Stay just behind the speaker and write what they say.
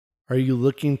Are you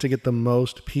looking to get the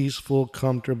most peaceful,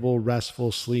 comfortable,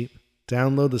 restful sleep?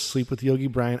 Download the Sleep with Yogi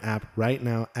Brian app right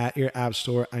now at your app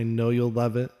store. I know you'll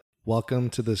love it. Welcome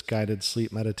to this guided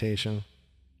sleep meditation.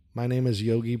 My name is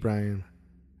Yogi Brian,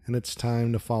 and it's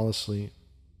time to fall asleep.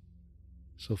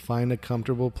 So find a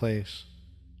comfortable place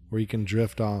where you can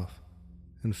drift off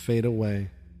and fade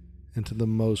away into the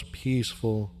most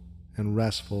peaceful and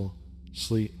restful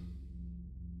sleep.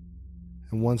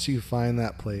 And once you find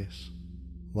that place,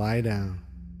 lie down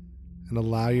and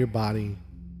allow your body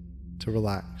to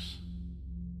relax.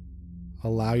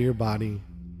 Allow your body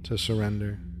to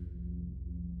surrender.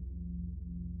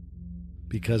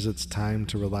 Because it's time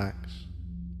to relax.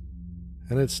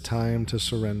 And it's time to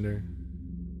surrender.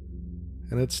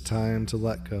 And it's time to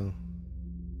let go.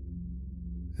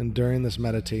 And during this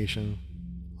meditation,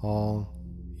 all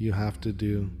you have to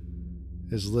do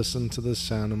is listen to the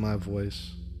sound of my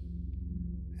voice.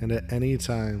 And at any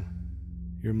time,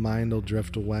 your mind will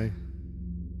drift away.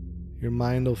 Your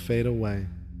mind will fade away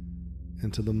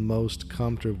into the most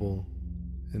comfortable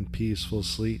and peaceful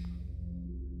sleep,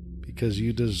 because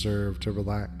you deserve to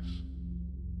relax.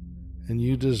 And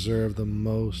you deserve the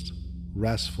most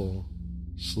restful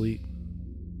sleep.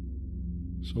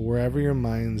 So wherever your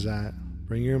mind's at,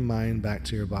 bring your mind back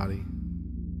to your body.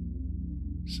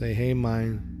 Say, hey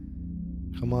mind,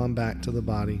 come on back to the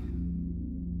body.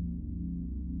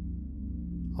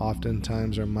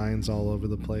 Oftentimes our mind's all over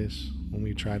the place when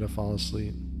we try to fall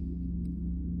asleep.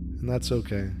 And that's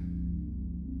okay.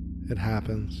 It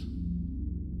happens.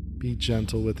 Be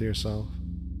gentle with yourself.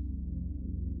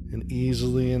 And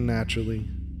easily and naturally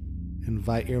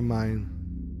invite your mind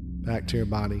back to your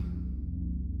body.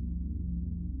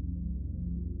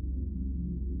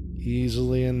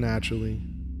 Easily and naturally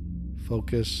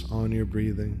focus on your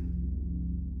breathing.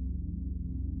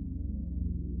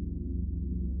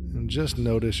 And just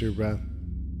notice your breath.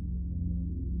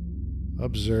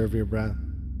 Observe your breath.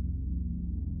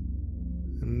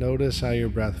 And notice how your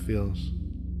breath feels.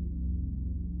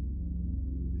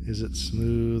 Is it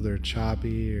smooth or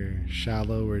choppy or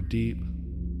shallow or deep?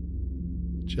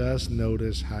 Just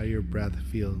notice how your breath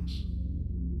feels.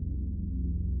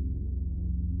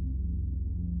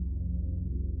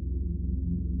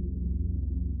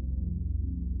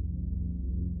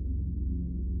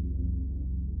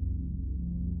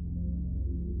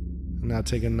 Now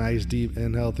take a nice deep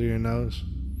inhale through your nose.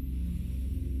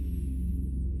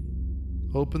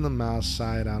 Open the mouth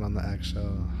side out on the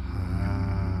exhale.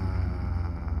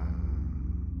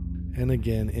 And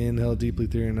again, inhale deeply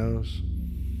through your nose.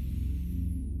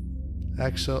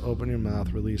 Exhale, open your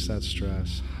mouth, release that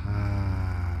stress.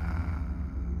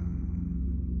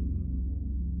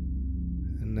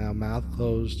 And now mouth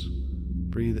closed,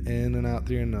 breathe in and out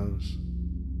through your nose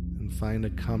and find a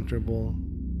comfortable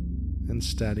and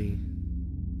steady,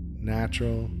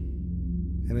 natural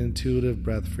and intuitive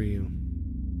breath for you.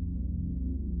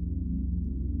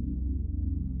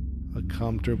 A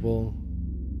comfortable,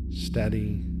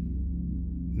 steady,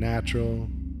 natural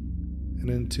and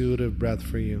intuitive breath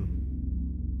for you.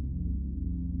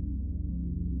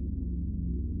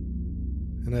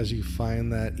 And as you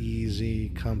find that easy,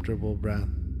 comfortable breath,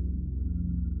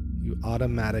 you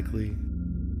automatically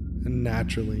and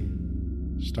naturally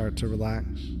start to relax.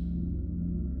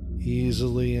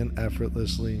 Easily and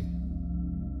effortlessly,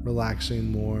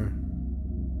 relaxing more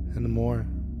and more.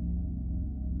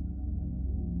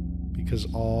 Because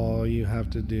all you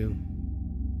have to do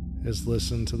is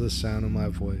listen to the sound of my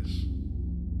voice.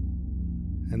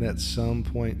 And at some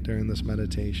point during this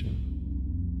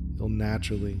meditation, you'll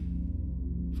naturally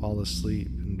fall asleep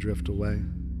and drift away.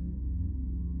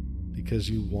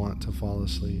 Because you want to fall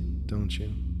asleep, don't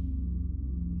you?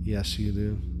 Yes, you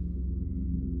do.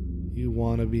 You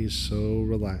want to be so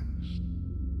relaxed.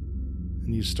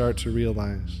 And you start to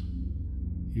realize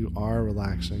you are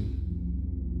relaxing.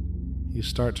 You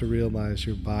start to realize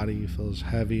your body feels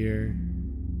heavier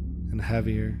and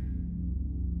heavier.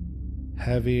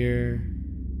 Heavier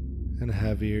and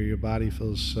heavier. Your body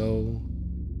feels so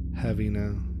heavy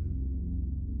now.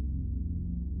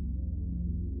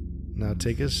 Now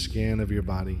take a scan of your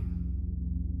body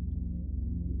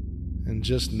and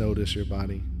just notice your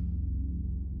body.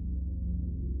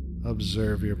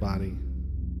 Observe your body.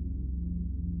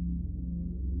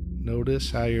 Notice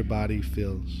how your body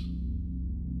feels.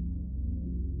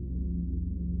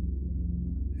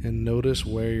 And notice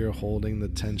where you're holding the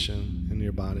tension in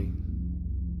your body.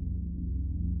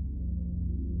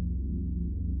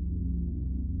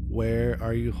 Where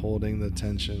are you holding the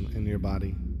tension in your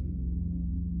body?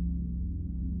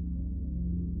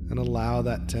 And allow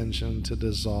that tension to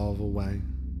dissolve away.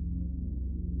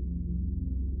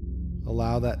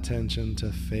 Allow that tension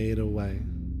to fade away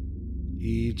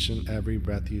each and every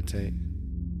breath you take.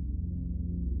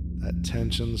 That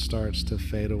tension starts to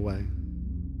fade away,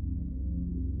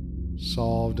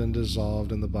 solved and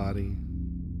dissolved in the body,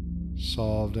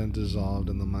 solved and dissolved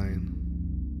in the mind.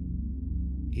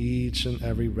 Each and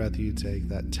every breath you take,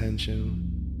 that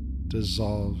tension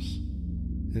dissolves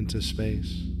into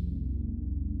space.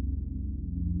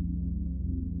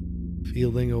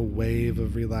 Feeling a wave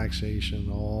of relaxation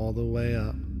all the way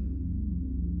up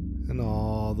and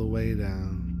all the way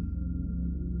down,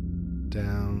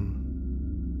 down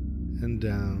and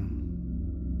down.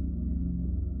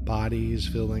 Bodies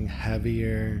feeling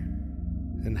heavier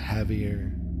and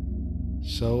heavier.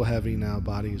 So heavy now,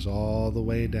 bodies all the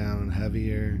way down,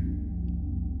 heavier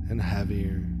and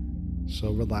heavier.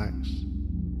 So relaxed.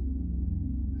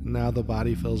 Now the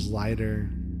body feels lighter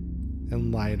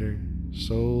and lighter.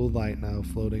 So light now,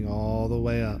 floating all the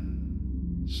way up.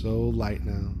 So light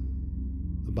now.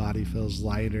 The body feels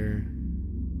lighter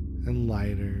and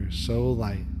lighter. So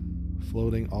light,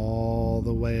 floating all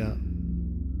the way up.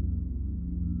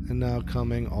 And now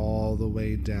coming all the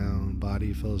way down.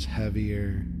 Body feels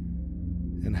heavier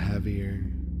and heavier.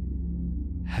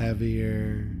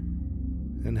 Heavier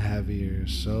and heavier.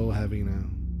 So heavy now.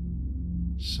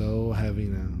 So heavy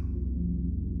now.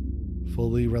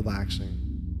 Fully relaxing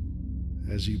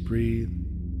as you breathe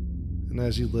and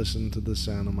as you listen to the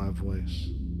sound of my voice,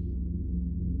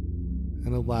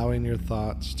 and allowing your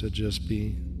thoughts to just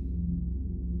be.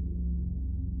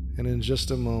 And in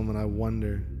just a moment, I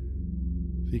wonder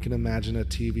if you can imagine a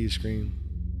TV screen,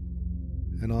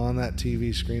 and on that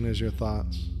TV screen is your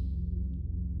thoughts,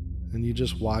 and you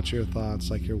just watch your thoughts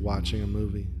like you're watching a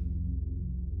movie.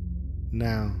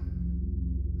 Now,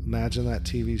 imagine that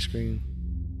TV screen,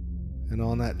 and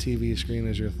on that TV screen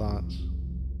is your thoughts.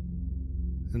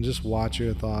 And just watch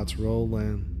your thoughts roll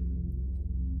in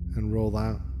and roll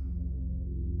out.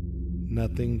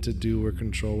 Nothing to do or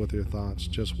control with your thoughts,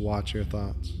 just watch your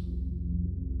thoughts.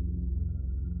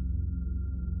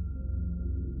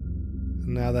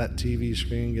 And now that TV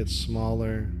screen gets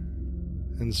smaller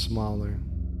and smaller,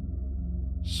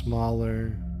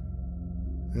 smaller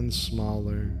and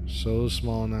smaller, so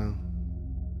small now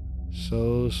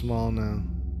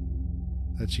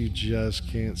that you just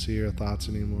can't see your thoughts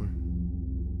anymore.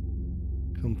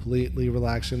 Completely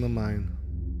relaxing the mind,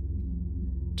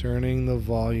 turning the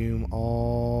volume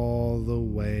all the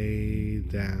way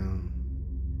down,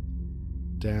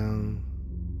 down,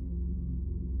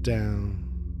 down,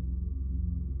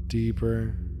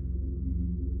 deeper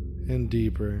and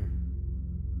deeper,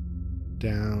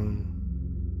 down,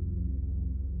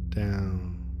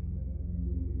 down,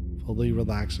 fully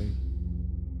relaxing,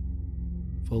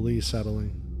 fully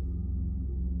settling.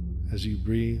 As you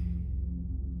breathe,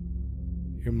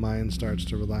 your mind starts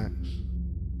to relax.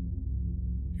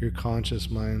 Your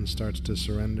conscious mind starts to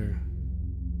surrender.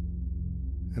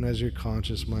 And as your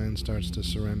conscious mind starts to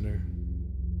surrender,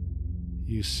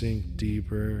 you sink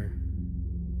deeper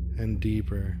and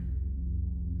deeper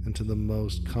into the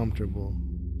most comfortable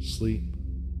sleep.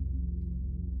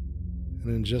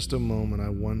 And in just a moment, I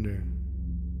wonder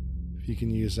if you can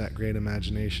use that great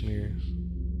imagination of yours.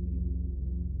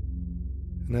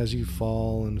 And as you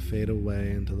fall and fade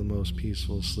away into the most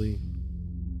peaceful sleep,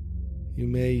 you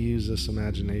may use this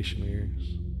imagination of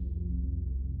yours.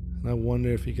 And I wonder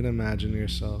if you can imagine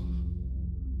yourself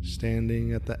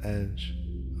standing at the edge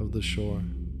of the shore,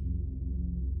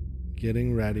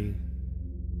 getting ready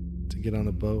to get on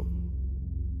a boat.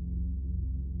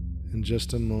 In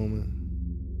just a moment,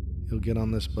 you'll get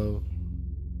on this boat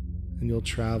and you'll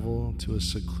travel to a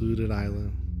secluded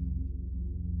island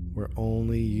where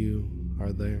only you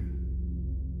are there.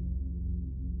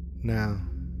 Now,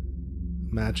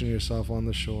 imagine yourself on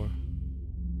the shore.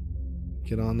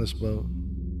 Get on this boat.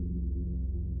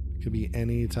 It could be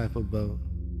any type of boat,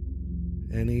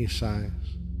 any size.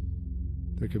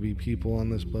 There could be people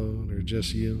on this boat or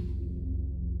just you.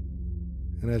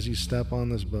 And as you step on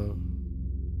this boat,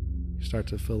 you start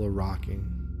to feel a rocking,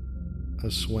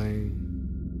 a swaying.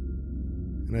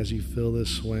 And as you feel this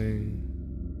swaying,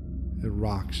 it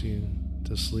rocks you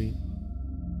to sleep.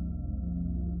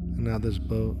 And now this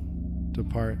boat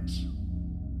departs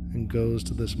and goes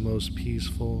to this most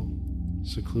peaceful,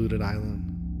 secluded island.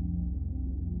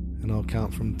 And I'll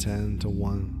count from 10 to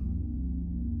 1.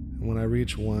 And when I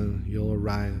reach 1, you'll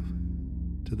arrive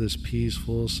to this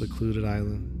peaceful, secluded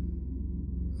island.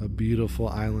 A beautiful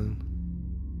island.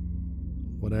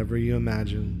 Whatever you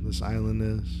imagine this island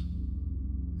is,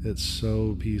 it's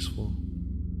so peaceful.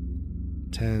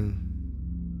 10,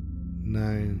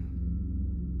 9,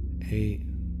 8,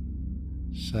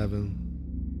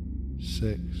 7,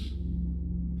 6,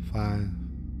 5,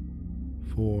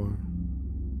 4,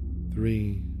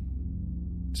 3,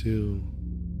 2,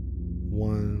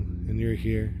 1, and you're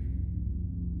here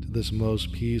to this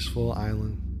most peaceful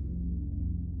island.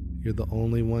 You're the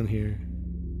only one here,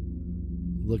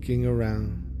 looking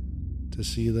around to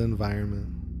see the environment,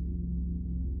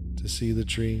 to see the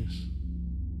trees,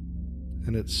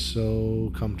 and it's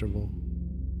so comfortable,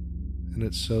 and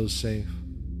it's so safe.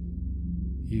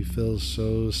 You feel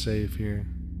so safe here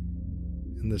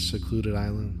in this secluded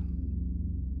island.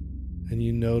 And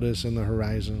you notice in the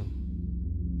horizon,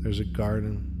 there's a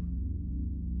garden.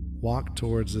 Walk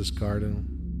towards this garden.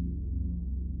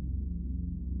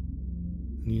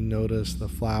 And you notice the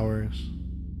flowers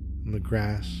and the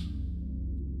grass.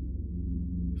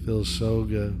 Feels so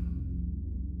good.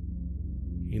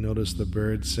 You notice the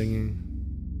birds singing,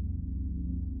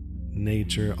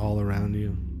 nature all around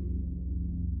you,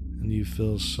 and you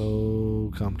feel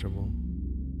so comfortable,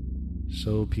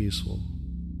 so peaceful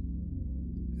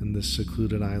in this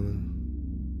secluded island.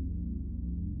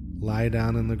 Lie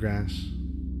down in the grass,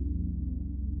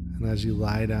 and as you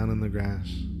lie down in the grass,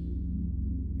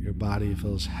 your body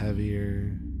feels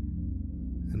heavier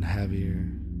and heavier,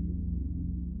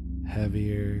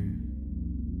 heavier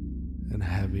and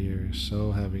heavier,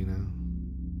 so heavy now,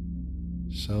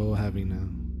 so heavy now.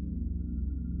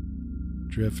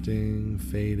 Drifting,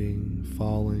 fading,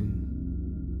 falling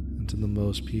into the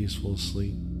most peaceful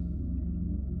sleep.